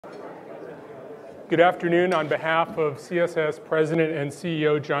Good afternoon. On behalf of CSIS President and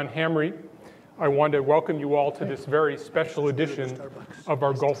CEO John Hamre, I want to welcome you all to this very special edition of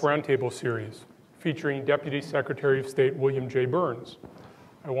our Gulf Roundtable series, featuring Deputy Secretary of State William J. Burns.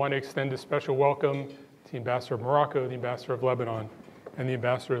 I want to extend a special welcome to the Ambassador of Morocco, the Ambassador of Lebanon, and the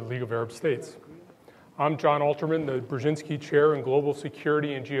Ambassador of the League of Arab States. I'm John Alterman, the Brzezinski Chair in Global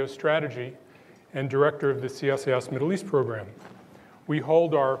Security and Geostrategy and Director of the CSIS Middle East Program. We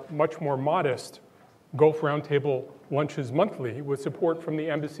hold our much more modest Gulf Roundtable lunches monthly with support from the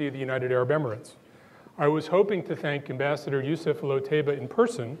Embassy of the United Arab Emirates. I was hoping to thank Ambassador Youssef El-Otaiba in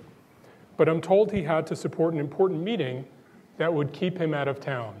person, but I'm told he had to support an important meeting that would keep him out of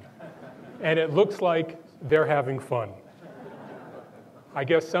town. And it looks like they're having fun. I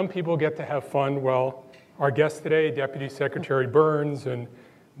guess some people get to have fun. Well, our guest today, Deputy Secretary Burns, and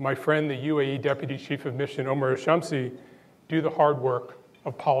my friend, the UAE Deputy Chief of Mission, Omar Shamsi, do the hard work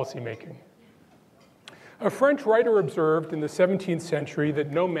of policymaking. A French writer observed in the 17th century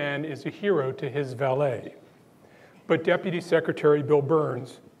that no man is a hero to his valet, but Deputy Secretary Bill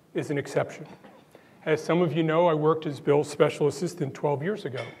Burns is an exception. As some of you know, I worked as Bill's special assistant 12 years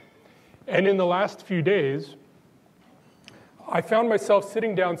ago. And in the last few days, I found myself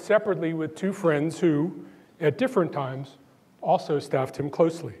sitting down separately with two friends who, at different times, also staffed him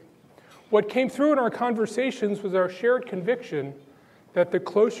closely. What came through in our conversations was our shared conviction that the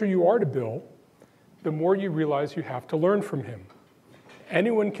closer you are to Bill, the more you realize you have to learn from him.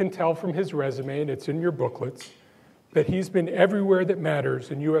 Anyone can tell from his resume, and it's in your booklets, that he's been everywhere that matters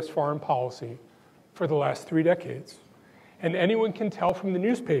in U.S. foreign policy for the last 3 decades. And anyone can tell from the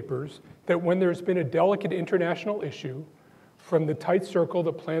newspapers that when there's been a delicate international issue, from the tight circle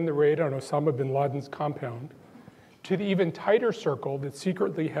that planned the raid on Osama bin Laden's compound, to the even tighter circle that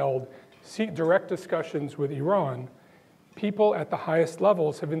secretly held direct discussions with Iran, people at the highest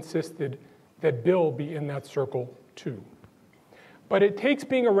levels have insisted that Bill be in that circle too. But it takes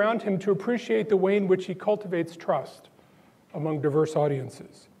being around him to appreciate the way in which he cultivates trust among diverse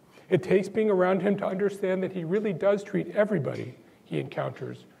audiences. It takes being around him to understand that he really does treat everybody he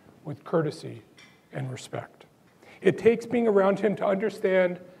encounters with courtesy and respect. It takes being around him to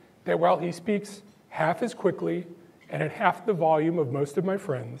understand that while he speaks half as quickly and at half the volume of most of my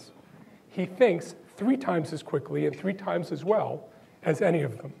friends, he thinks 3 times as quickly and 3 times as well as any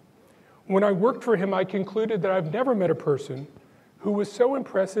of them. When I worked for him, I concluded that I've never met a person who was so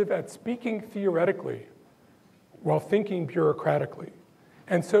impressive at speaking theoretically while thinking bureaucratically,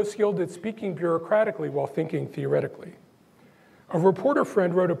 and so skilled at speaking bureaucratically while thinking theoretically. A reporter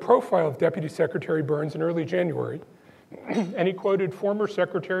friend wrote a profile of Deputy Secretary Burns in early January, and he quoted former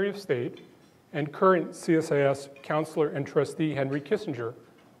Secretary of State and current CSIS counselor and trustee Henry Kissinger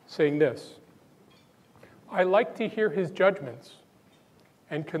saying this: "I like to hear his judgments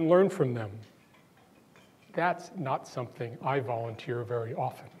and can learn from them." That's not something I volunteer very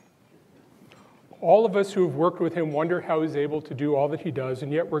often. All of us who have worked with him wonder how he's able to do all that he does,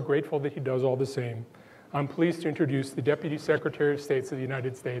 and yet we're grateful that he does all the same. I'm pleased to introduce the Deputy Secretary of State of the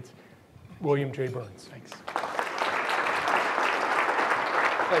United States, William J. Burns. Thanks.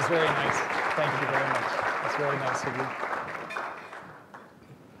 That's very nice. Thank you very much. That's very nice of you.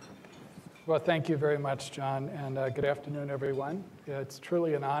 Well, thank you very much, John, and good afternoon, everyone. It's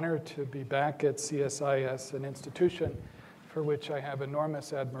truly an honor to be back at CSIS, an institution for which I have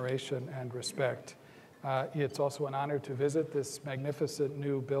enormous admiration and respect. It's also an honor to visit this magnificent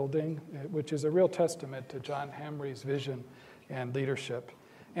new building, which is a real testament to John Hamre's vision and leadership.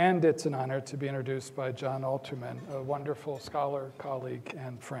 And it's an honor to be introduced by John Alterman, a wonderful scholar, colleague,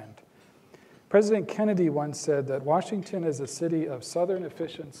 and friend. President Kennedy once said that Washington is a city of southern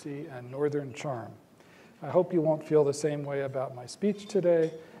efficiency and northern charm. I hope you won't feel the same way about my speech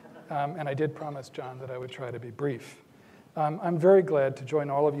today, and I did promise John that I would try to be brief. I'm very glad to join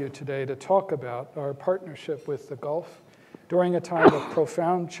all of you today to talk about our partnership with the Gulf during a time of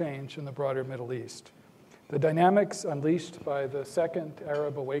profound change in the broader Middle East. The dynamics unleashed by the Second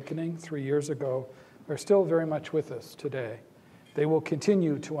Arab Awakening 3 years ago are still very much with us today. They will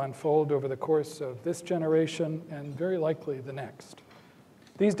continue to unfold over the course of this generation and very likely the next.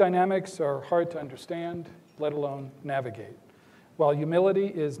 These dynamics are hard to understand, let alone navigate. While humility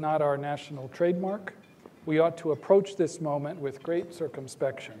is not our national trademark, we ought to approach this moment with great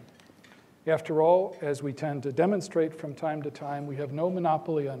circumspection. After all, as we tend to demonstrate from time to time, we have no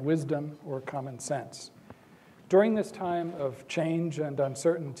monopoly on wisdom or common sense. During this time of change and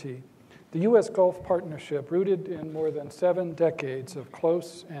uncertainty, the U.S. Gulf Partnership, rooted in more than 7 decades of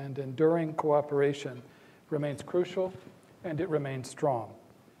close and enduring cooperation, remains crucial and it remains strong.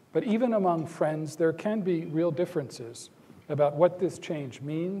 But even among friends, there can be real differences, about what this change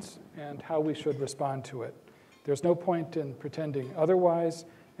means and how we should respond to it. There's no point in pretending otherwise,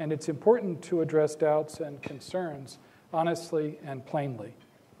 and it's important to address doubts and concerns honestly and plainly.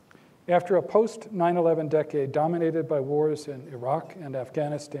 After a post-9/11 decade dominated by wars in Iraq and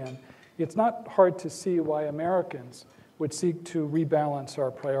Afghanistan, it's not hard to see why Americans would seek to rebalance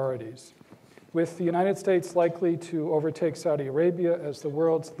our priorities. With the United States likely to overtake Saudi Arabia as the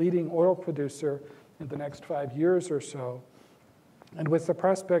world's leading oil producer in the next 5 years or so, and with the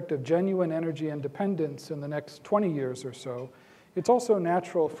prospect of genuine energy independence in the next 20 years or so, it's also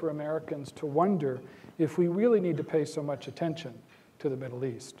natural for Americans to wonder if we really need to pay so much attention to the Middle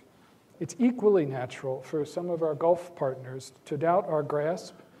East. It's equally natural for some of our Gulf partners to doubt our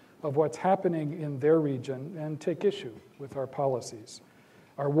grasp of what's happening in their region and take issue with our policies.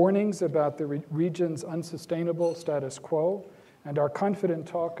 Our warnings about the region's unsustainable status quo and our confident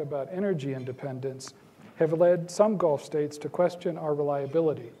talk about energy independence have led some Gulf states to question our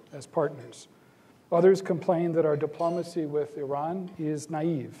reliability as partners. Others complain that our diplomacy with Iran is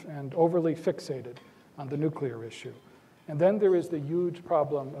naive and overly fixated on the nuclear issue. And then there is the huge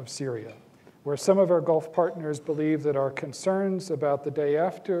problem of Syria, where some of our Gulf partners believe that our concerns about the day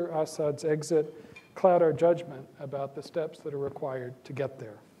after Assad's exit cloud our judgment about the steps that are required to get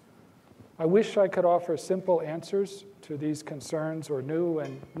there. I wish I could offer simple answers to these concerns or new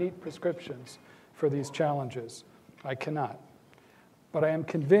and neat prescriptions for these challenges. I cannot. But I am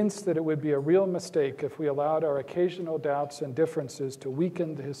convinced that it would be a real mistake if we allowed our occasional doubts and differences to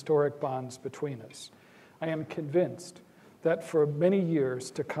weaken the historic bonds between us. I am convinced that for many years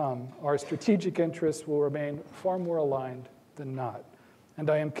to come, our strategic interests will remain far more aligned than not. And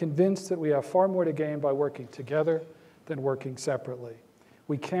I am convinced that we have far more to gain by working together than working separately.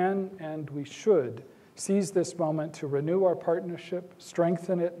 We can and we should seize this moment to renew our partnership,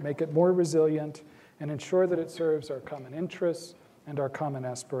 strengthen it, make it more resilient, and ensure that it serves our common interests and our common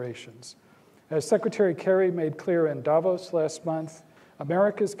aspirations. As Secretary Kerry made clear in Davos last month,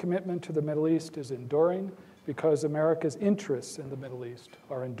 America's commitment to the Middle East is enduring because America's interests in the Middle East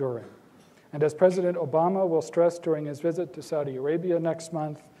are enduring. And as President Obama will stress during his visit to Saudi Arabia next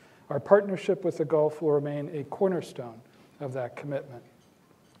month, our partnership with the Gulf will remain a cornerstone of that commitment.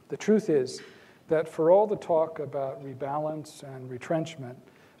 The truth is that for all the talk about rebalance and retrenchment,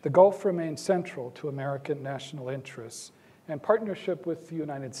 the Gulf remains central to American national interests, and partnership with the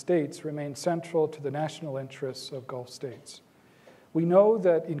United States remains central to the national interests of Gulf states. We know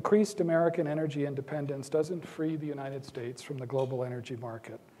that increased American energy independence doesn't free the United States from the global energy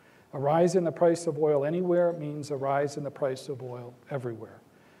market. A rise in the price of oil anywhere means a rise in the price of oil everywhere,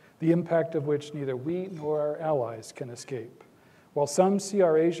 the impact of which neither we nor our allies can escape. While some see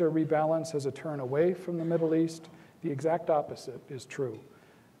our Asia rebalance as a turn away from the Middle East, the exact opposite is true.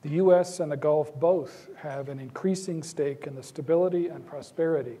 The US and the Gulf both have an increasing stake in the stability and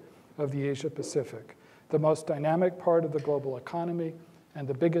prosperity of the Asia Pacific, the most dynamic part of the global economy and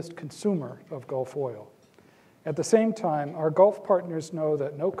the biggest consumer of Gulf oil. At the same time, our Gulf partners know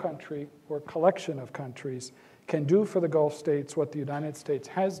that no country or collection of countries can do for the Gulf states what the United States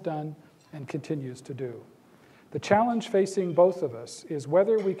has done and continues to do. The challenge facing both of us is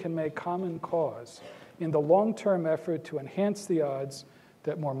whether we can make common cause in the long-term effort to enhance the odds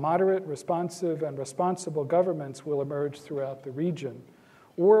that more moderate, responsive, and responsible governments will emerge throughout the region,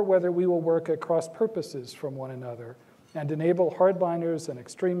 or whether we will work at cross purposes from one another and enable hardliners and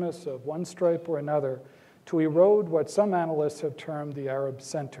extremists of one stripe or another to erode what some analysts have termed the Arab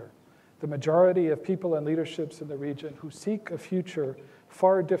center, the majority of people and leaderships in the region who seek a future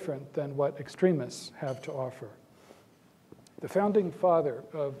far different than what extremists have to offer. The founding father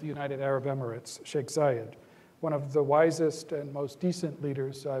of the United Arab Emirates, Sheikh Zayed, one of the wisest and most decent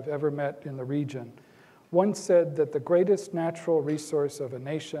leaders I've ever met in the region, once said that the greatest natural resource of a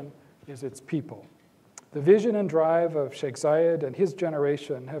nation is its people. The vision and drive of Sheikh Zayed and his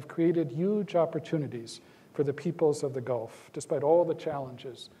generation have created huge opportunities for the peoples of the Gulf, despite all the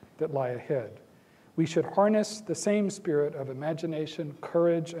challenges that lie ahead. We should harness the same spirit of imagination,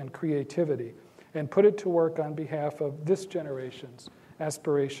 courage, and creativity and put it to work on behalf of this generation's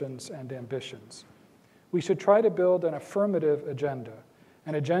aspirations and ambitions. We should try to build an affirmative agenda,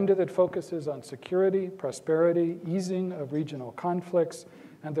 an agenda that focuses on security, prosperity, easing of regional conflicts,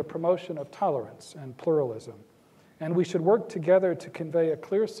 and the promotion of tolerance and pluralism. And we should work together to convey a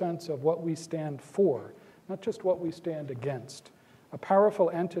clear sense of what we stand for, not just what we stand against, a powerful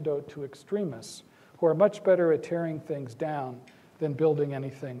antidote to extremists who are much better at tearing things down than building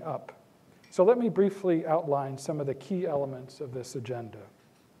anything up. So let me briefly outline some of the key elements of this agenda.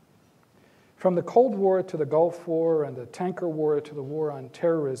 From the Cold War to the Gulf War and the tanker war to the war on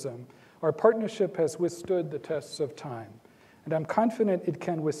terrorism, our partnership has withstood the tests of time. And I'm confident it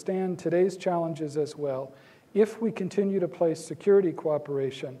can withstand today's challenges as well if we continue to place security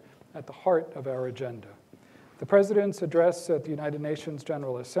cooperation at the heart of our agenda. The President's address at the United Nations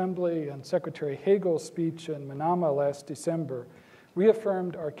General Assembly and Secretary Hagel's speech in Manama last December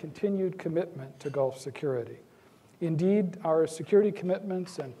reaffirmed our continued commitment to Gulf security. Indeed, our security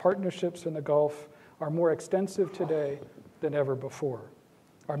commitments and partnerships in the Gulf are more extensive today than ever before.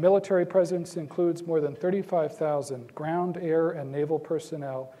 Our military presence includes more than 35,000 ground, air, and naval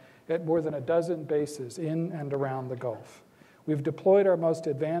personnel at more than a dozen bases in and around the Gulf. We've deployed our most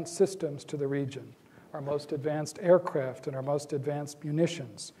advanced systems to the region, our most advanced aircraft and our most advanced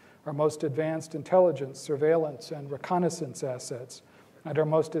munitions, our most advanced intelligence, surveillance, and reconnaissance assets, and our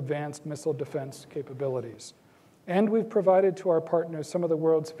most advanced missile defense capabilities. And we've provided to our partners some of the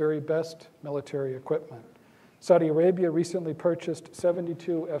world's very best military equipment. Saudi Arabia recently purchased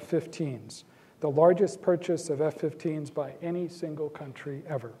 72 F-15s, the largest purchase of F-15s by any single country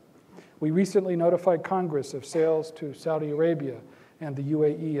ever. We recently notified Congress of sales to Saudi Arabia and the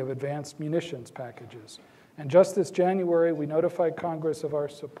UAE of advanced munitions packages. And just this January, we notified Congress of our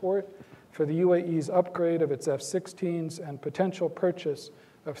support for the UAE's upgrade of its F-16s and potential purchase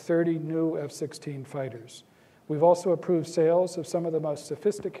of 30 new F-16 fighters. We've also approved sales of some of the most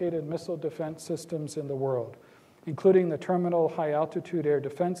sophisticated missile defense systems in the world, including the Terminal High-Altitude Air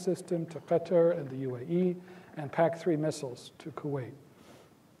Defense System to Qatar and the UAE, and PAC-3 missiles to Kuwait.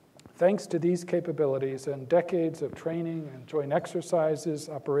 Thanks to these capabilities and decades of training and joint exercises,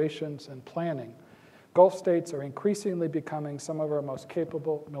 operations, and planning, Gulf states are increasingly becoming some of our most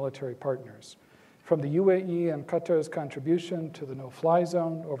capable military partners. From the UAE and Qatar's contribution to the no-fly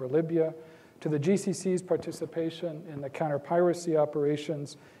zone over Libya, to the GCC's participation in the counter-piracy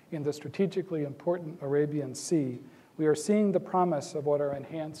operations in the strategically important Arabian Sea, we are seeing the promise of what our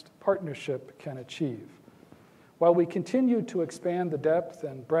enhanced partnership can achieve. While we continue to expand the depth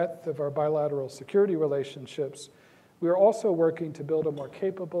and breadth of our bilateral security relationships, we are also working to build a more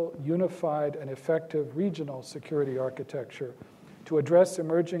capable, unified, and effective regional security architecture to address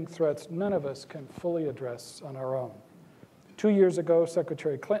emerging threats none of us can fully address on our own. 2 years ago,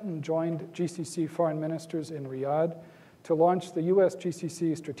 Secretary Clinton joined GCC foreign ministers in Riyadh to launch the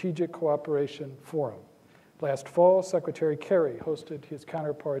US-GCC Strategic Cooperation Forum. Last fall, Secretary Kerry hosted his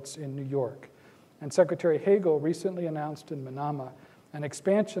counterparts in New York. And Secretary Hagel recently announced in Manama an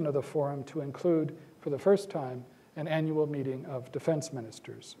expansion of the forum to include, for the first time, an annual meeting of defense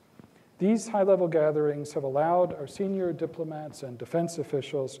ministers. These high-level gatherings have allowed our senior diplomats and defense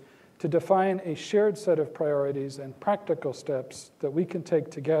officials to define a shared set of priorities and practical steps that we can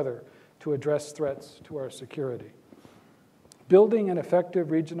take together to address threats to our security. Building an effective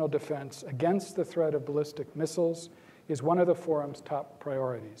regional defense against the threat of ballistic missiles is one of the forum's top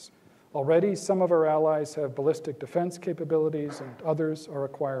priorities. Already, some of our allies have ballistic defense capabilities and others are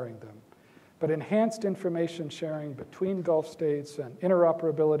acquiring them. But enhanced information sharing between Gulf states and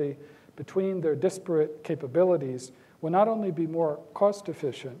interoperability between their disparate capabilities will not only be more cost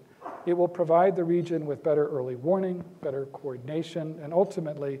efficient, it will provide the region with better early warning, better coordination, and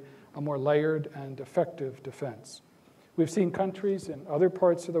ultimately a more layered and effective defense. We've seen countries in other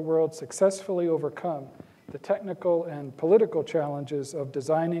parts of the world successfully overcome the technical and political challenges of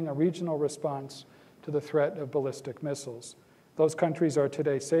designing a regional response to the threat of ballistic missiles. Those countries are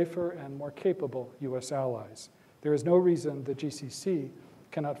today safer and more capable U.S. allies. There is no reason the GCC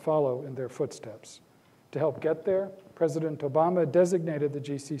cannot follow in their footsteps. To help get there, President Obama designated the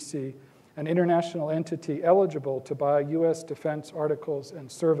GCC an international entity eligible to buy U.S. defense articles and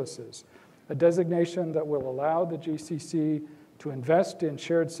services, a designation that will allow the GCC to invest in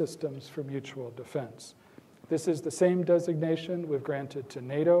shared systems for mutual defense. This is the same designation we've granted to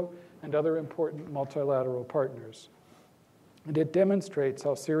NATO and other important multilateral partners. And it demonstrates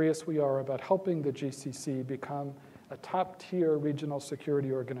how serious we are about helping the GCC become a top-tier regional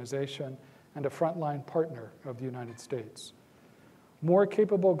security organization and a frontline partner of the United States. More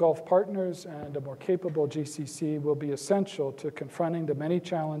capable Gulf partners and a more capable GCC will be essential to confronting the many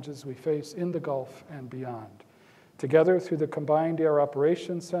challenges we face in the Gulf and beyond. Together, through the Combined Air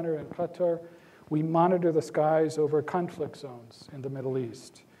Operations Center in Qatar, we monitor the skies over conflict zones in the Middle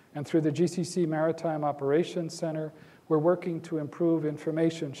East. And through the GCC Maritime Operations Center, we're working to improve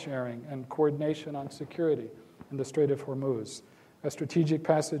information sharing and coordination on security in the Strait of Hormuz, a strategic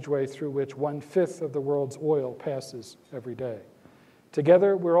passageway through which 1/5 of the world's oil passes every day.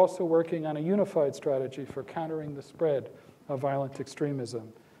 Together, we're also working on a unified strategy for countering the spread of violent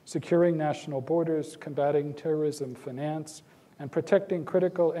extremism, securing national borders, combating terrorism finance, and protecting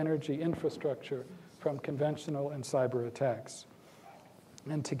critical energy infrastructure from conventional and cyber attacks.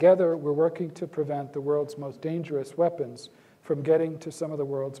 And together, we're working to prevent the world's most dangerous weapons from getting to some of the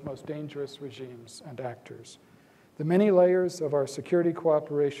world's most dangerous regimes and actors. The many layers of our security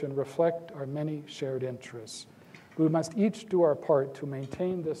cooperation reflect our many shared interests. We must each do our part to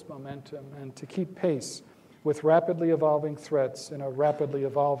maintain this momentum and to keep pace with rapidly evolving threats in a rapidly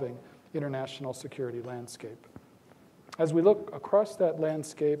evolving international security landscape. As we look across that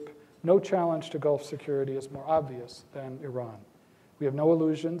landscape, no challenge to Gulf security is more obvious than Iran. We have no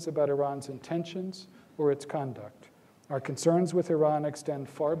illusions about Iran's intentions or its conduct. Our concerns with Iran extend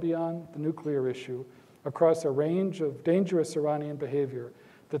far beyond the nuclear issue across a range of dangerous Iranian behavior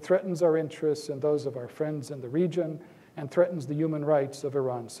that threatens our interests and those of our friends in the region and threatens the human rights of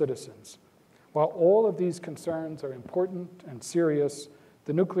Iran's citizens. While all of these concerns are important and serious,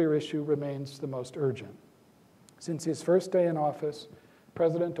 the nuclear issue remains the most urgent. Since his first day in office,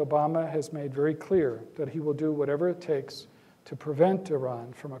 President Obama has made very clear that he will do whatever it takes to prevent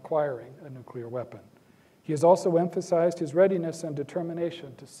Iran from acquiring a nuclear weapon. He has also emphasized his readiness and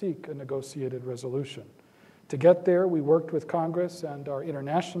determination to seek a negotiated resolution. To get there, we worked with Congress and our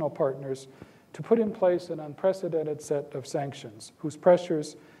international partners to put in place an unprecedented set of sanctions, whose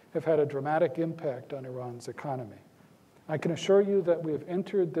pressures have had a dramatic impact on Iran's economy. I can assure you that we have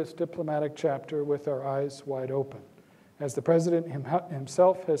entered this diplomatic chapter with our eyes wide open. As the President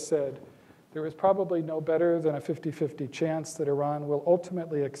himself has said, there is probably no better than a 50-50 chance that Iran will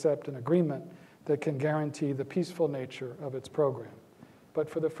ultimately accept an agreement that can guarantee the peaceful nature of its program. But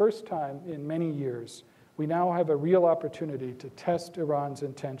for the first time in many years, we now have a real opportunity to test Iran's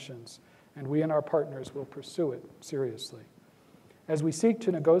intentions, and we and our partners will pursue it seriously. As we seek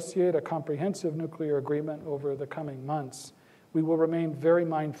to negotiate a comprehensive nuclear agreement over the coming months, we will remain very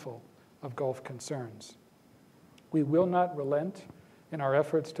mindful of Gulf concerns. We will not relent in our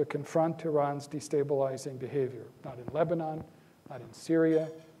efforts to confront Iran's destabilizing behavior, not in Lebanon, not in Syria,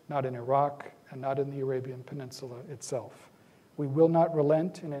 not in Iraq, and not in the Arabian Peninsula itself. We will not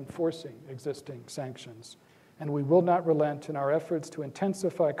relent in enforcing existing sanctions, and we will not relent in our efforts to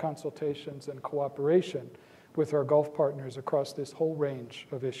intensify consultations and cooperation with our Gulf partners across this whole range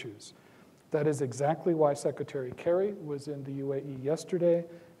of issues. That is exactly why Secretary Kerry was in the UAE yesterday,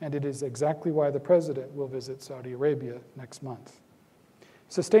 and it is exactly why the President will visit Saudi Arabia next month.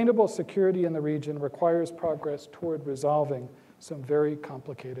 Sustainable security in the region requires progress toward resolving some very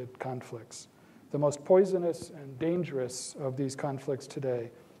complicated conflicts. The most poisonous and dangerous of these conflicts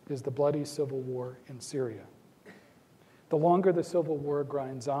today is the bloody civil war in Syria. The longer the civil war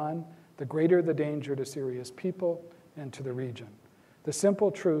grinds on, the greater the danger to Syria's people and to the region. The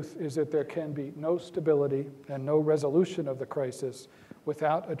simple truth is that there can be no stability and no resolution of the crisis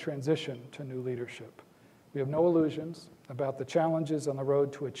without a transition to new leadership. We have no illusions about the challenges on the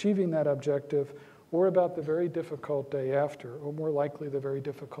road to achieving that objective or about the very difficult day after, or more likely the very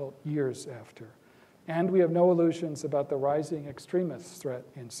difficult years after. And we have no illusions about the rising extremist threat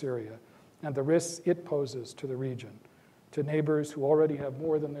in Syria and the risks it poses to the region, to neighbors who already have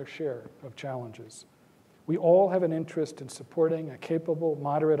more than their share of challenges. We all have an interest in supporting a capable,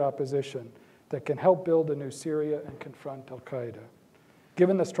 moderate opposition that can help build a new Syria and confront al-Qaeda.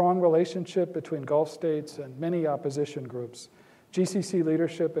 Given the strong relationship between Gulf states and many opposition groups, GCC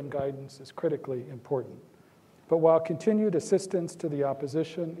leadership and guidance is critically important. But while continued assistance to the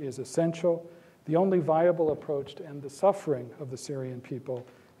opposition is essential, the only viable approach to end the suffering of the Syrian people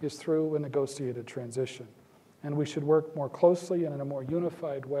is through a negotiated transition. And we should work more closely and in a more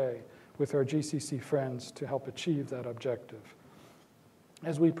unified way with our GCC friends to help achieve that objective.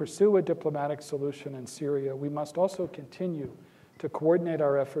 As we pursue a diplomatic solution in Syria, we must also continue to coordinate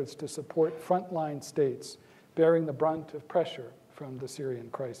our efforts to support frontline states bearing the brunt of pressure from the Syrian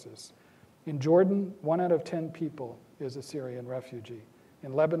crisis. In Jordan, 1 out of 10 people is a Syrian refugee.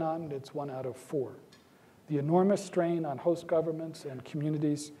 In Lebanon, it's 1 out of 4. The enormous strain on host governments and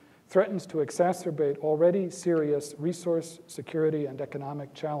communities threatens to exacerbate already serious resource, security, and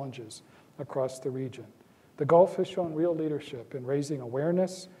economic challenges across the region. The Gulf has shown real leadership in raising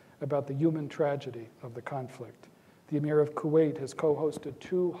awareness about the human tragedy of the conflict. The Emir of Kuwait has co-hosted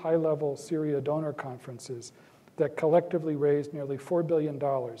 2 high-level Syria donor conferences that collectively raised nearly $4 billion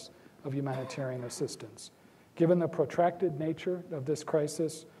of humanitarian assistance. Given the protracted nature of this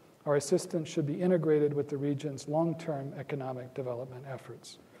crisis, our assistance should be integrated with the region's long-term economic development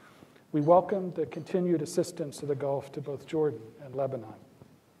efforts. We welcome the continued assistance to the Gulf to both Jordan and Lebanon,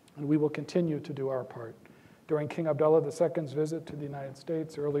 and we will continue to do our part. During King Abdullah II's visit to the United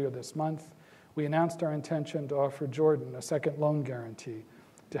States earlier this month, we announced our intention to offer Jordan a second loan guarantee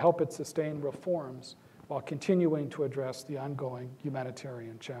to help it sustain reforms while continuing to address the ongoing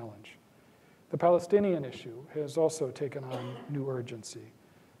humanitarian challenge. The Palestinian issue has also taken on new urgency.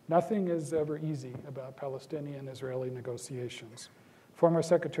 Nothing is ever easy about Palestinian-Israeli negotiations. Former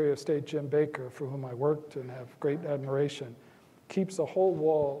Secretary of State Jim Baker, for whom I worked and have great admiration, keeps a whole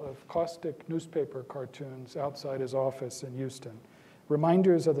wall of caustic newspaper cartoons outside his office in Houston,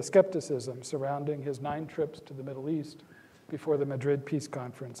 reminders of the skepticism surrounding his 9 trips to the Middle East before the Madrid Peace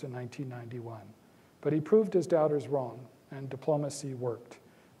Conference in 1991. But he proved his doubters wrong, and diplomacy worked.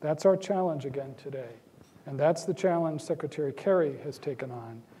 That's our challenge again today, and that's the challenge Secretary Kerry has taken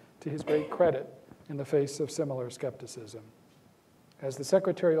on, to his great credit, in the face of similar skepticism. As the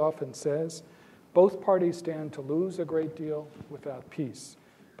Secretary often says, both parties stand to lose a great deal without peace,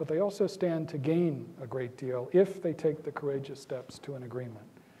 but they also stand to gain a great deal if they take the courageous steps to an agreement.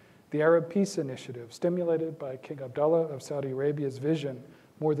 The Arab Peace Initiative, stimulated by King Abdullah of Saudi Arabia's vision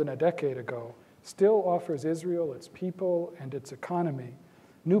more than a decade ago, still offers Israel, its people, and its economy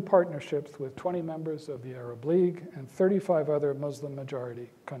new partnerships with 20 members of the Arab League and 35 other Muslim-majority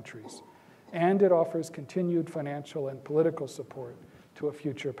countries. And it offers continued financial and political support to a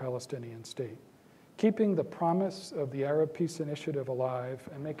future Palestinian state. Keeping the promise of the Arab Peace Initiative alive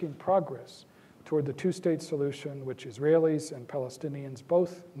and making progress toward the two-state solution, which Israelis and Palestinians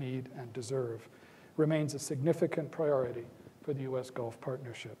both need and deserve, remains a significant priority for the U.S. Gulf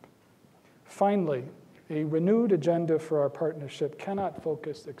Partnership. Finally, a renewed agenda for our partnership cannot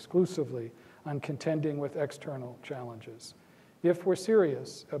focus exclusively on contending with external challenges. If we're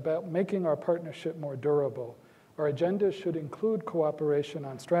serious about making our partnership more durable, our agenda should include cooperation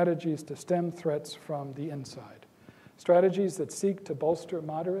on strategies to stem threats from the inside, strategies that seek to bolster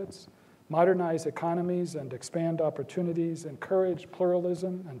moderates, modernize economies and expand opportunities, encourage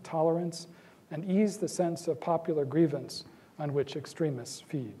pluralism and tolerance, and ease the sense of popular grievance on which extremists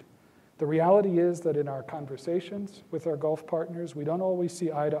feed. The reality is that in our conversations with our Gulf partners, we don't always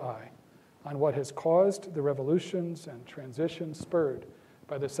see eye to eye on what has caused the revolutions and transitions spurred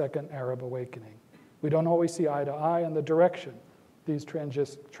by the Second Arab Awakening. We don't always see eye to eye on the direction these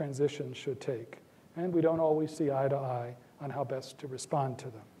transitions should take. And we don't always see eye to eye on how best to respond to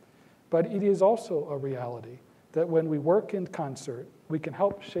them. But it is also a reality that when we work in concert, we can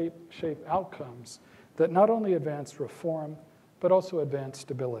help shape outcomes that not only advance reform, but also advance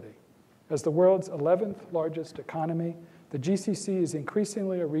stability. As the world's 11th largest economy, the GCC is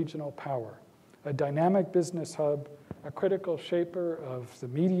increasingly a regional power, a dynamic business hub, a critical shaper of the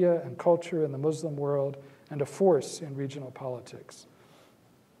media and culture in the Muslim world, and a force in regional politics.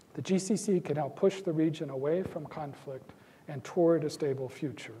 The GCC can help push the region away from conflict and toward a stable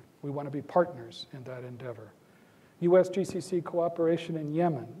future. We want to be partners in that endeavor. U.S.-GCC cooperation in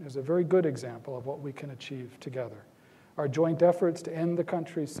Yemen is a very good example of what we can achieve together. Our joint efforts to end the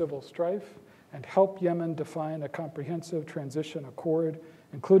country's civil strife and help Yemen define a comprehensive transition accord,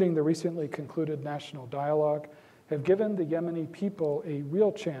 including the recently concluded national dialogue, have given the Yemeni people a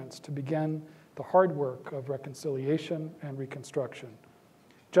real chance to begin the hard work of reconciliation and reconstruction.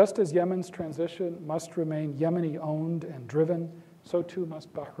 Just as Yemen's transition must remain Yemeni-owned and driven, so too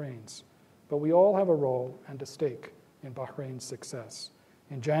must Bahrain's. But we all have a role and a stake in Bahrain's success.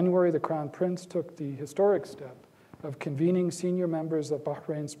 In January, the Crown Prince took the historic step of convening senior members of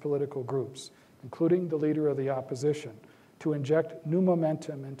Bahrain's political groups, including the leader of the opposition, to inject new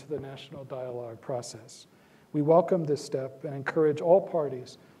momentum into the national dialogue process. We welcome this step and encourage all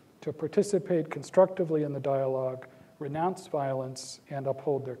parties to participate constructively in the dialogue, renounce violence, and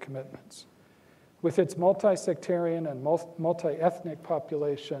uphold their commitments. With its multi-sectarian and multi-ethnic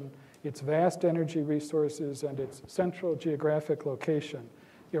population, its vast energy resources, and its central geographic location,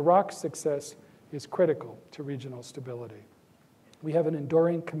 Iraq's success is critical to regional stability. We have an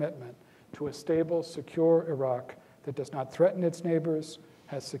enduring commitment to a stable, secure Iraq that does not threaten its neighbors,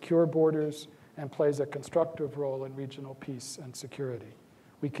 has secure borders, and plays a constructive role in regional peace and security.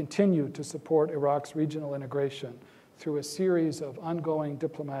 We continue to support Iraq's regional integration through a series of ongoing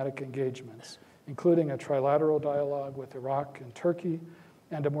diplomatic engagements, including a trilateral dialogue with Iraq and Turkey,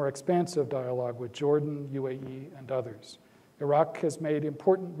 and a more expansive dialogue with Jordan, UAE, and others. Iraq has made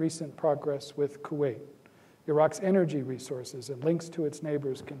important recent progress with Kuwait. Iraq's energy resources and links to its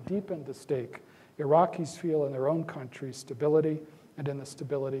neighbors can deepen the stake Iraqis feel in their own country's stability and in the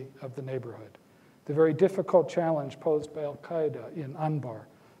stability of the neighborhood. The very difficult challenge posed by al-Qaeda in Anbar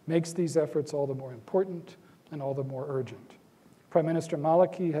makes these efforts all the more important and all the more urgent. Prime Minister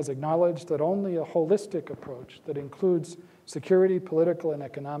Maliki has acknowledged that only a holistic approach that includes security, political, and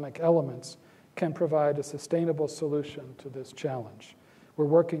economic elements can provide a sustainable solution to this challenge. We're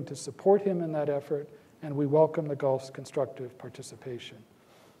working to support him in that effort, and we welcome the Gulf's constructive participation.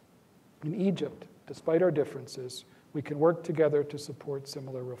 In Egypt, despite our differences, we can work together to support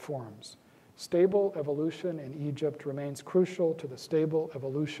similar reforms. Stable evolution in Egypt remains crucial to the stable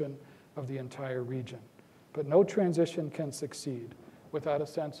evolution of the entire region. But no transition can succeed without a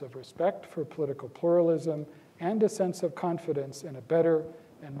sense of respect for political pluralism and a sense of confidence in a better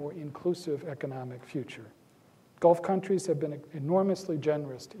and more inclusive economic future. Gulf countries have been enormously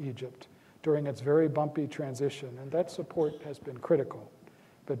generous to Egypt during its very bumpy transition, and that support has been critical.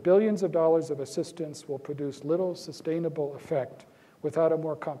 But billions of dollars of assistance will produce little sustainable effect without a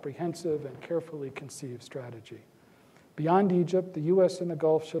more comprehensive and carefully conceived strategy. Beyond Egypt, the U.S. and the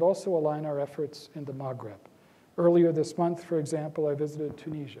Gulf should also align our efforts in the Maghreb. Earlier this month, for example, I visited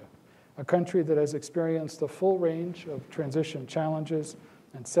Tunisia, a country that has experienced the full range of transition challenges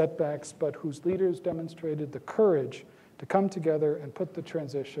and setbacks, but whose leaders demonstrated the courage to come together and put the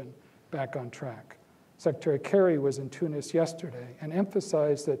transition back on track. Secretary Kerry was in Tunis yesterday and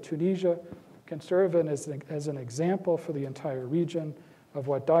emphasized that Tunisia can serve as an example for the entire region of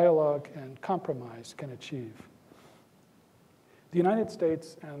what dialogue and compromise can achieve. The United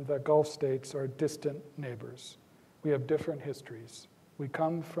States and the Gulf states are distant neighbors. We have different histories. We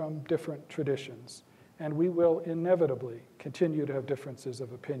come from different traditions, and we will inevitably continue to have differences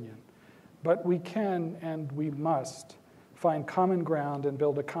of opinion. But we can and we must find common ground and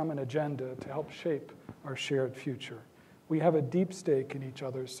build a common agenda to help shape our shared future. We have a deep stake in each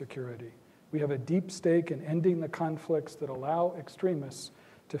other's security. We have a deep stake in ending the conflicts that allow extremists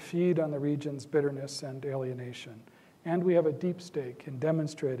to feed on the region's bitterness and alienation. And we have a deep stake in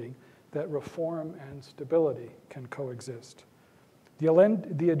demonstrating that reform and stability can coexist.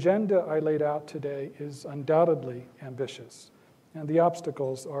 The agenda I laid out today is undoubtedly ambitious, and the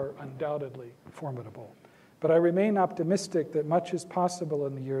obstacles are undoubtedly formidable. But I remain optimistic that much is possible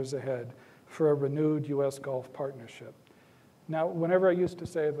in the years ahead for a renewed U.S. Gulf partnership. Now, whenever I used to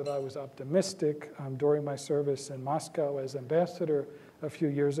say that I was optimistic during my service in Moscow as ambassador a few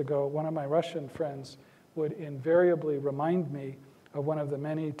years ago, one of my Russian friends would invariably remind me of one of the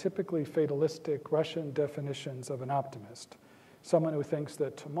many typically fatalistic Russian definitions of an optimist, someone who thinks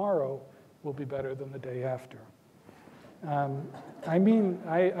that tomorrow will be better than the day after. I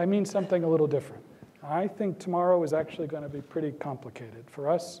mean something a little different. I think tomorrow is actually going to be pretty complicated for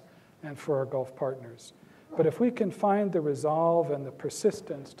us and for our Gulf partners. But if we can find the resolve and the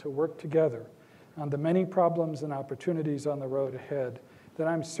persistence to work together on the many problems and opportunities on the road ahead, then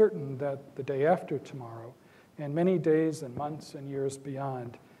I'm certain that the day after tomorrow, and many days and months and years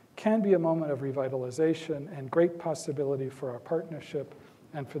beyond, can be a moment of revitalization and great possibility for our partnership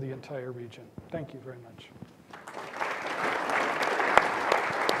and for the entire region. Thank you very much.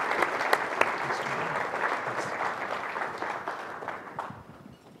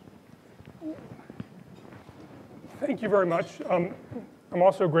 Thank you very much. I'm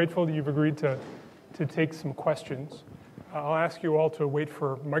also grateful that you've agreed to take some questions. I'll ask you all to wait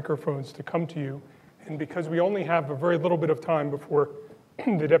for microphones to come to you. And because we only have a very little bit of time before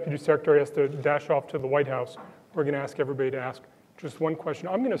the Deputy Secretary has to dash off to the White House, we're going to ask everybody to ask just one question.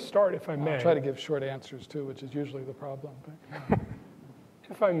 I'm going to start, if I may. I'll try to give short answers, too, which is usually the problem.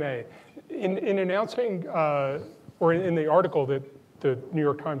 If I may. In announcing, or in the article that the New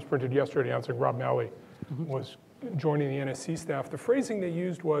York Times printed yesterday announcing Rob Malley was joining the NSC staff, the phrasing they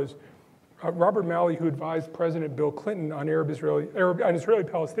used was Robert Malley, who advised President Bill Clinton on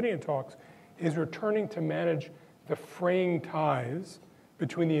Israeli-Palestinian talks, is returning to manage the fraying ties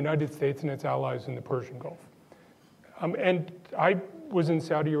between the United States and its allies in the Persian Gulf. And I was in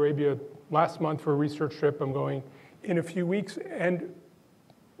Saudi Arabia last month for a research trip. I'm going in a few weeks. And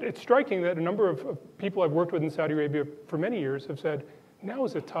it's striking that a number of people I've worked with in Saudi Arabia for many years have said, now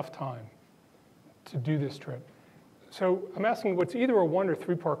is a tough time to do this trip. So I'm asking what's either a one or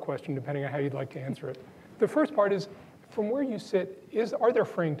three-part question, depending on how you'd like to answer it. The first part is, from where you sit, are there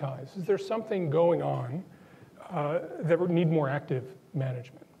fraying ties? Is there something going on that would need more active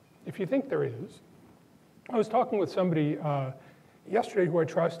management? If you think there is, I was talking with somebody yesterday who I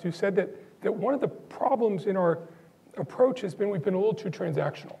trust who said that one of the problems in our approach has been we've been a little too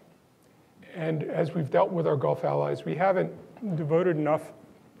transactional. And as we've dealt with our Gulf allies, we haven't devoted enough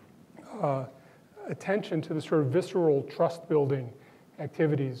attention to the sort of visceral trust-building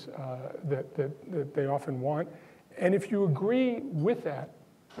activities that they often want. And if you agree with that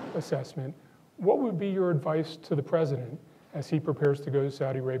assessment, what would be your advice to the president as he prepares to go to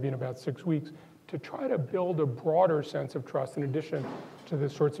Saudi Arabia in about 6 weeks to try to build a broader sense of trust in addition to the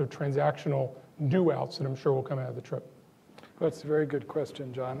sorts of transactional do-outs that I'm sure will come out of the trip? Well, that's a very good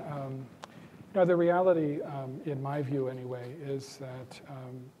question, John. The reality, in my view anyway, is that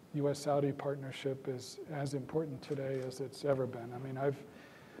U.S.-Saudi partnership is as important today as it's ever been. I mean, I've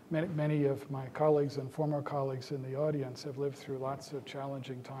many of my colleagues and former colleagues in the audience have lived through lots of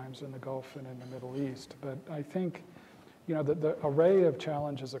challenging times in the Gulf and in the Middle East. But I think, the array of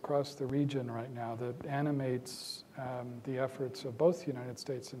challenges across the region right now that animates the efforts of both the United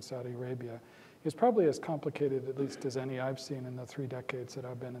States and Saudi Arabia is probably as complicated, at least as any I've seen in the 3 decades that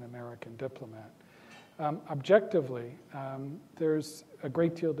I've been an American diplomat. Objectively, there's a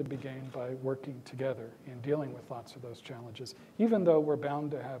great deal to be gained by working together in dealing with lots of those challenges, even though we're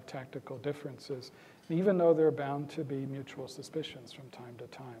bound to have tactical differences, even though there are bound to be mutual suspicions from time to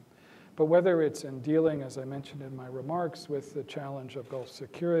time. But whether it's in dealing, as I mentioned in my remarks, with the challenge of Gulf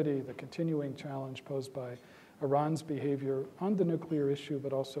security, the continuing challenge posed by Iran's behavior on the nuclear issue,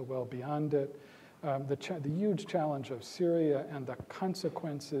 but also well beyond it, the huge challenge of Syria and the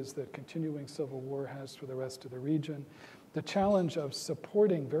consequences that continuing civil war has for the rest of the region, the challenge of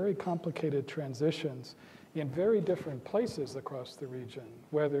supporting very complicated transitions in very different places across the region,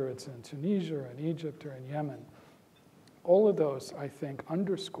 whether it's in Tunisia or in Egypt or in Yemen. All of those, I think,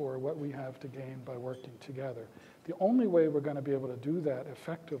 underscore what we have to gain by working together. The only way we're going to be able to do that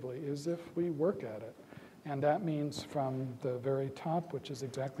effectively is if we work at it. And that means from the very top, which is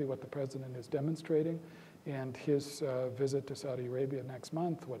exactly what the president is demonstrating, and his visit to Saudi Arabia next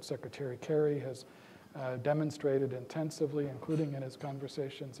month, what Secretary Kerry has demonstrated intensively, including in his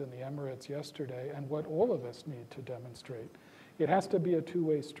conversations in the Emirates yesterday, and what all of us need to demonstrate. It has to be a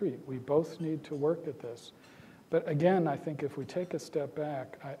two-way street. We both need to work at this. But again, I think if we take a step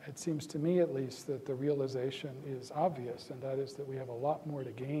back, it seems to me at least that the realization is obvious, and that is that we have a lot more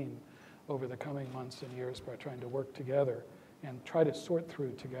to gain over the coming months and years by trying to work together and try to sort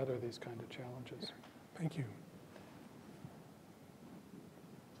through together these kind of challenges. Thank you.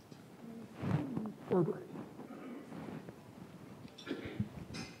 Barbara.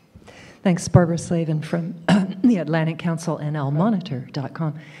 Thanks, Barbara Slavin from the Atlantic Council and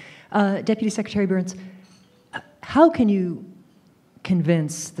almonitor.com. Deputy Secretary Burns, how can you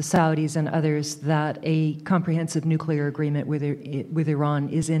convince the Saudis and others that a comprehensive nuclear agreement with Iran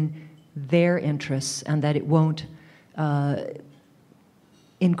is in their interests and that it won't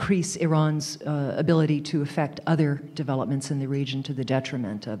increase Iran's ability to affect other developments in the region to the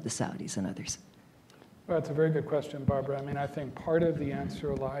detriment of the Saudis and others? Well, that's a very good question, Barbara. I mean, I think part of the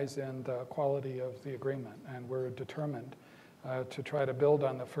answer lies in the quality of the agreement, and we're determined to try to build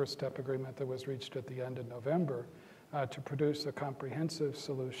on the first step agreement that was reached at the end of November to produce a comprehensive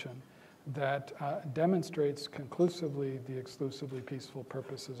solution that demonstrates conclusively the exclusively peaceful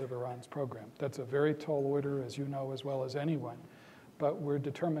purposes of Iran's program. That's a very tall order, as you know as well as anyone, but we're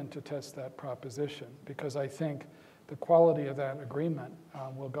determined to test that proposition because I think the quality of that agreement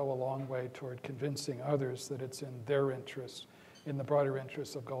will go a long way toward convincing others that it's in their interests, in the broader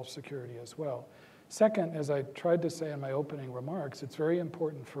interests of Gulf security as well. Second, as I tried to say in my opening remarks, it's very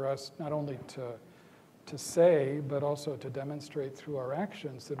important for us not only to say, but also to demonstrate through our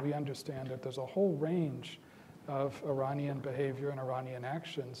actions that we understand that there's a whole range of Iranian behavior and Iranian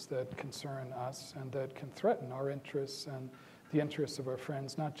actions that concern us and that can threaten our interests and the interests of our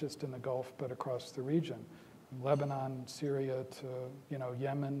friends, not just in the Gulf, but across the region, from Lebanon, Syria to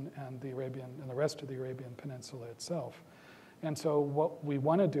Yemen and the rest of the Arabian Peninsula itself. And so what we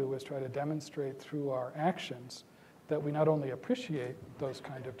want to do is try to demonstrate through our actions that we not only appreciate those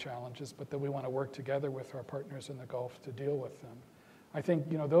kind of challenges, but that we want to work together with our partners in the Gulf to deal with them. I think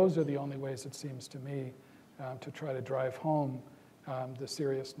those are the only ways, it seems to me, to try to drive home the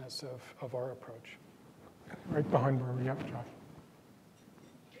seriousness of our approach. Right behind where we are, Josh.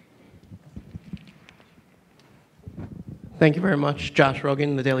 Thank you very much. Josh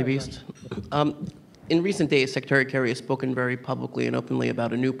Rogan, The Daily Beast. In recent days, Secretary Kerry has spoken very publicly and openly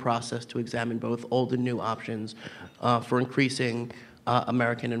about a new process to examine both old and new options for increasing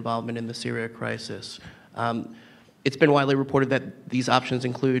American involvement in the Syria crisis. It's been widely reported that these options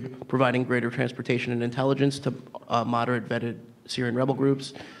include providing greater transportation and intelligence to moderate vetted Syrian rebel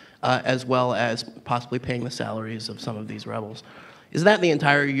groups, as well as possibly paying the salaries of some of these rebels. Is that the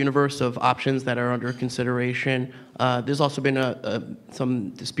entire universe of options that are under consideration? There's also been some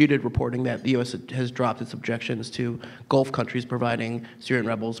disputed reporting that the U.S. has dropped its objections to Gulf countries providing Syrian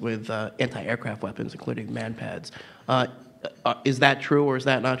rebels with anti-aircraft weapons, including man-pads. Is that true or is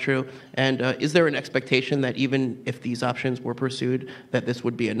that not true? And is there an expectation that even if these options were pursued, that this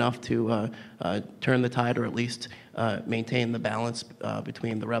would be enough to turn the tide or at least maintain the balance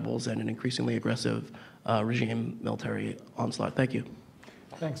between the rebels and an increasingly aggressive regime military onslaught? Thank you.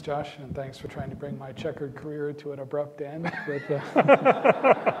 Thanks, Josh, and thanks for trying to bring my checkered career to an abrupt end. But,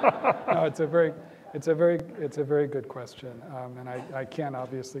 no, it's a very good question, and I can't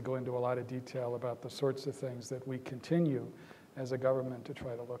obviously go into a lot of detail about the sorts of things that we continue as a government to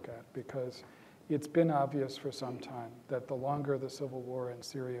try to look at, because it's been obvious for some time that the longer the civil war in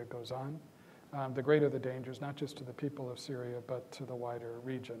Syria goes on, the greater the dangers, not just to the people of Syria, but to the wider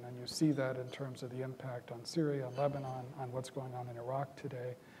region. And you see that in terms of the impact on Syria, on Lebanon, on what's going on in Iraq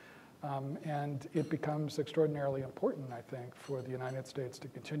today. And it becomes extraordinarily important, I think, for the United States to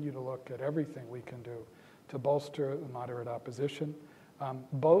continue to look at everything we can do to bolster the moderate opposition,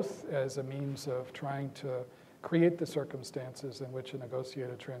 both as a means of trying to create the circumstances in which a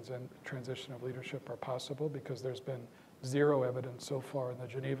negotiated transition of leadership are possible, because there's been zero evidence so far in the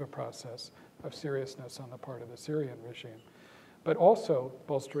Geneva process of seriousness on the part of the Syrian regime, but also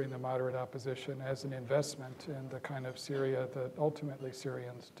bolstering the moderate opposition as an investment in the kind of Syria that ultimately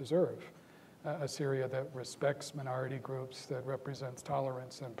Syrians deserve, a Syria that respects minority groups, that represents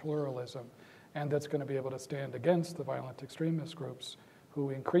tolerance and pluralism, and that's going to be able to stand against the violent extremist groups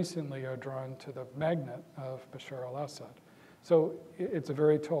who increasingly are drawn to the magnet of Bashar al-Assad. So it's a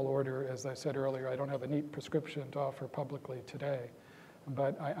very tall order. As I said earlier, I don't have a neat prescription to offer publicly today,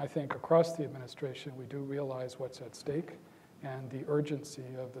 but I think across the administration we do realize what's at stake and the urgency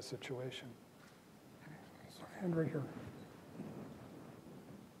of the situation. So, hand right here.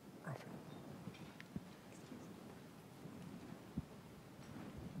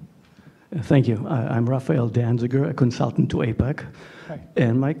 Thank you. I'm Raphael Danziger, a consultant to AIPAC. Hi.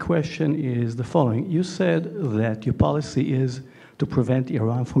 And my question is the following. You said that your policy is to prevent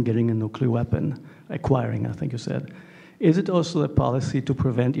Iran from getting a nuclear weapon, acquiring, I think you said. Is it also a policy to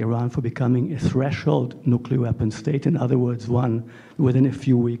prevent Iran from becoming a threshold nuclear weapon state? In other words, one within a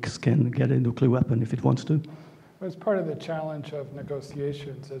few weeks can get a nuclear weapon if it wants to? As part of the challenge of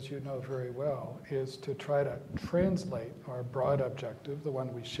negotiations, as you know very well, is to try to translate our broad objective, the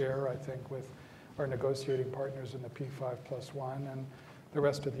one we share, I think, with our negotiating partners in the P5+1 and the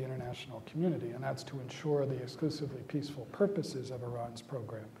rest of the international community, and that's to ensure the exclusively peaceful purposes of Iran's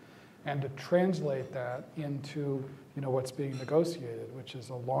program, and to translate that into what's being negotiated, which is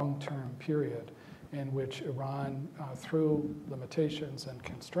a long-term period in which Iran, through limitations and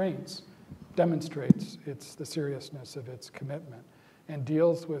constraints, demonstrates the seriousness of its commitment and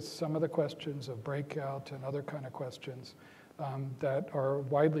deals with some of the questions of breakout and other kind of questions that are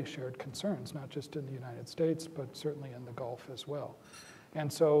widely shared concerns, not just in the United States, but certainly in the Gulf as well.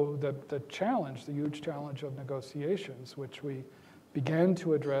 And so the challenge, the huge challenge of negotiations, which we began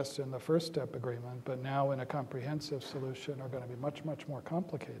to address in the first step agreement, but now in a comprehensive solution are going to be much, much more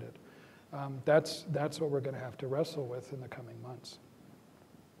complicated. That's what we're going to have to wrestle with in the coming months.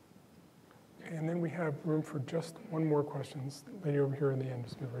 And then we have room for just one more question. This lady over here in the end,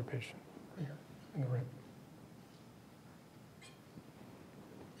 just be very patient. Right here, in the red.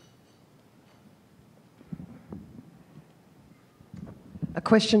 A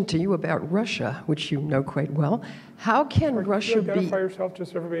question to you about Russia, which you know quite well. How can Russia Could you identify yourself,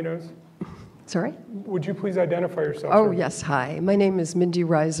 just so everybody knows? Sorry? Would you please identify yourself? Oh, sir? yes. Hi. My name is Mindy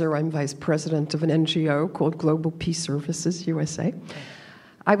Reiser. I'm vice president of an NGO called Global Peace Services USA.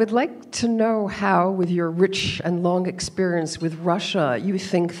 I would like to know how, with your rich and long experience with Russia, you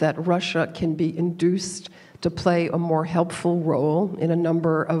think that Russia can be induced to play a more helpful role in a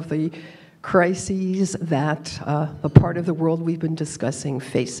number of the crises that the part of the world we've been discussing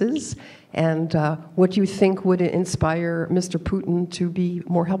faces, and what you think would inspire Mr. Putin to be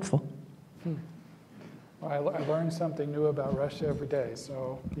more helpful. Well, I learn something new about Russia every day,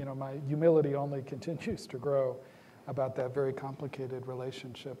 so my humility only continues to grow about that very complicated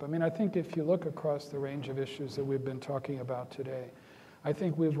relationship. I mean, I think if you look across the range of issues that we've been talking about today, I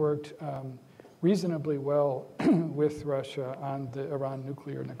think we've worked reasonably well with Russia on the Iran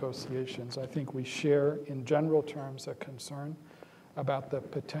nuclear negotiations. I think we share, in general terms, a concern about the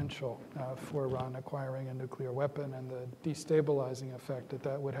potential for Iran acquiring a nuclear weapon and the destabilizing effect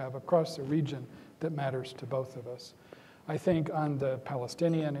that would have across the region that matters to both of us. I think on the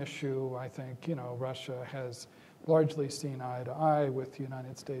Palestinian issue, I think Russia has largely seen eye to eye with the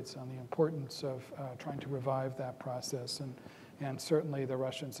United States on the importance of trying to revive that process. And certainly the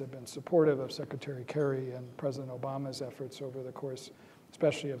Russians have been supportive of Secretary Kerry and President Obama's efforts over the course,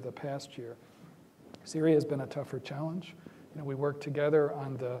 especially of the past year. Syria has been a tougher challenge. We worked together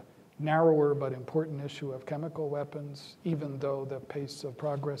on the narrower but important issue of chemical weapons, even though the pace of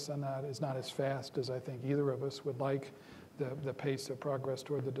progress on that is not as fast as I think either of us would like. The pace of progress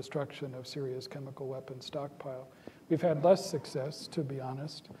toward the destruction of Syria's chemical weapons stockpile. We've had less success, to be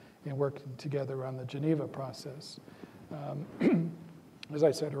honest, in working together on the Geneva process. As I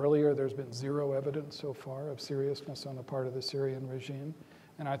said earlier, there's been zero evidence so far of seriousness on the part of the Syrian regime,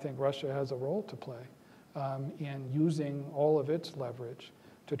 and I think Russia has a role to play in using all of its leverage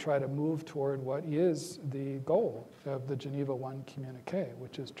to try to move toward what is the goal of the Geneva I communique,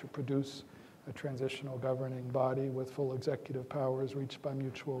 which is to produce a transitional governing body with full executive powers reached by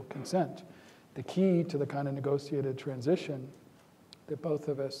mutual consent. The key to the kind of negotiated transition that both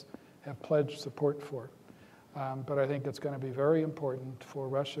of us have pledged support for. But I think it's going to be very important for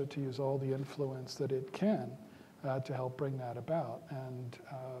Russia to use all the influence that it can to help bring that about. And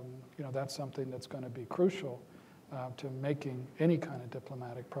that's something that's going to be crucial to making any kind of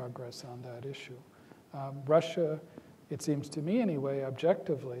diplomatic progress on that issue. Russia, it seems to me anyway,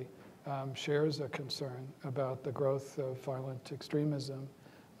 objectively, shares a concern about the growth of violent extremism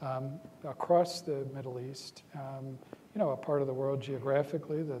across the Middle East, a part of the world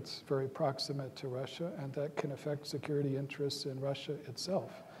geographically that's very proximate to Russia, and that can affect security interests in Russia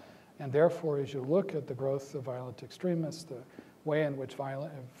itself. And therefore, as you look at the growth of violent extremists, the way in which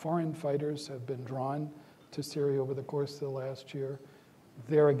foreign fighters have been drawn to Syria over the course of the last year,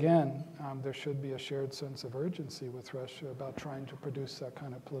 there again, there should be a shared sense of urgency with Russia about trying to produce that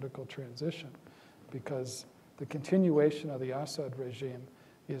kind of political transition, because the continuation of the Assad regime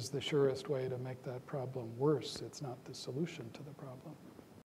is the surest way to make that problem worse. It's not the solution to the problem.